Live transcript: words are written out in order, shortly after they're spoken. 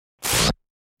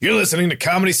You're listening to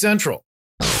Comedy Central.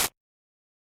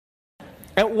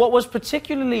 And what was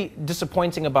particularly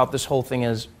disappointing about this whole thing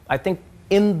is, I think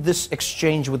in this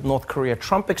exchange with North Korea,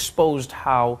 Trump exposed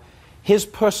how his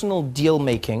personal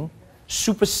deal-making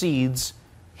supersedes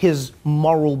his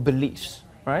moral beliefs,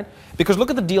 right? Because look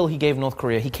at the deal he gave North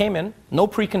Korea. He came in, no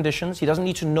preconditions. He doesn't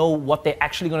need to know what they're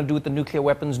actually going to do with the nuclear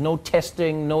weapons, no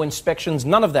testing, no inspections,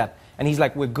 none of that. And he's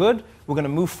like, we're good, we're going to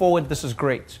move forward, this is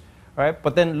great, right?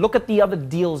 But then look at the other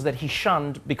deals that he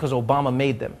shunned because Obama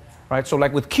made them, right? So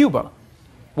like with Cuba,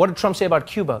 what did Trump say about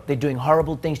Cuba? They're doing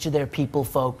horrible things to their people,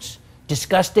 folks.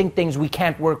 Disgusting things, we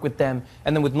can't work with them.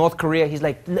 And then with North Korea, he's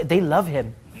like, they love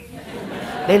him.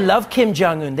 They love Kim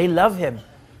Jong-un, they love him.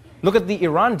 Look at the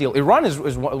Iran deal. Iran is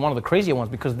one of the crazier ones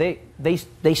because they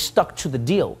stuck to the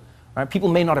deal. Right? People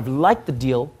may not have liked the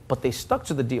deal, but they stuck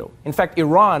to the deal. In fact,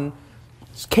 Iran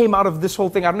came out of this whole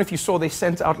thing. I don't know if you saw, they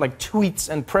sent out like tweets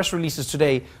and press releases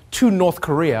today to North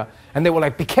Korea. And they were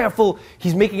like, be careful,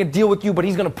 he's making a deal with you, but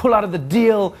he's going to pull out of the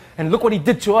deal. And look what he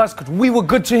did to us because we were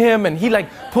good to him. And he like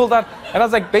pulled out. And I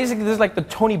was like, basically, this is like the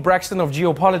Tony Braxton of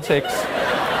geopolitics.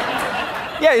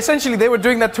 Yeah, essentially, they were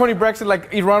doing that Tony Braxton,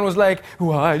 like Iran was like,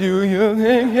 why do you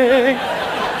think?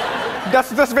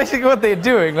 That's basically what they're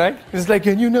doing, right? It's like,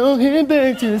 and you know him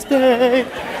back to stay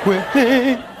with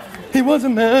me. He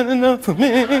wasn't man enough for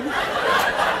me.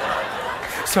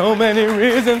 So many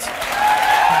reasons why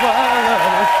I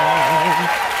love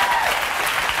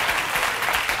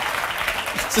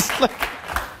him. It's just like,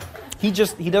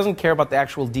 he doesn't care about the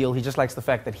actual deal. He just likes the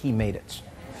fact that he made it.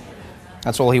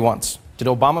 That's all he wants. Did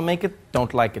Obama make it?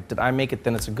 Don't like it. Did I make it?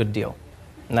 Then it's a good deal.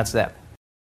 And that's that.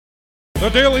 The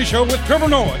Daily Show with Trevor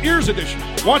Noah, Ears Edition.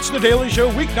 Watch The Daily Show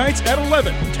weeknights at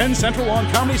 11, 10 Central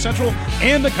on Comedy Central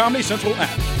and the Comedy Central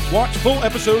app. Watch full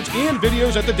episodes and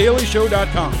videos at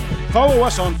thedailyshow.com. Follow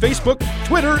us on Facebook,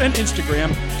 Twitter, and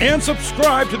Instagram. And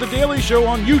subscribe to The Daily Show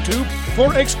on YouTube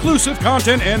for exclusive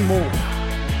content and more.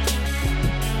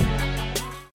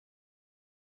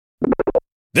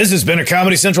 This has been a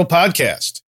Comedy Central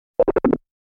podcast.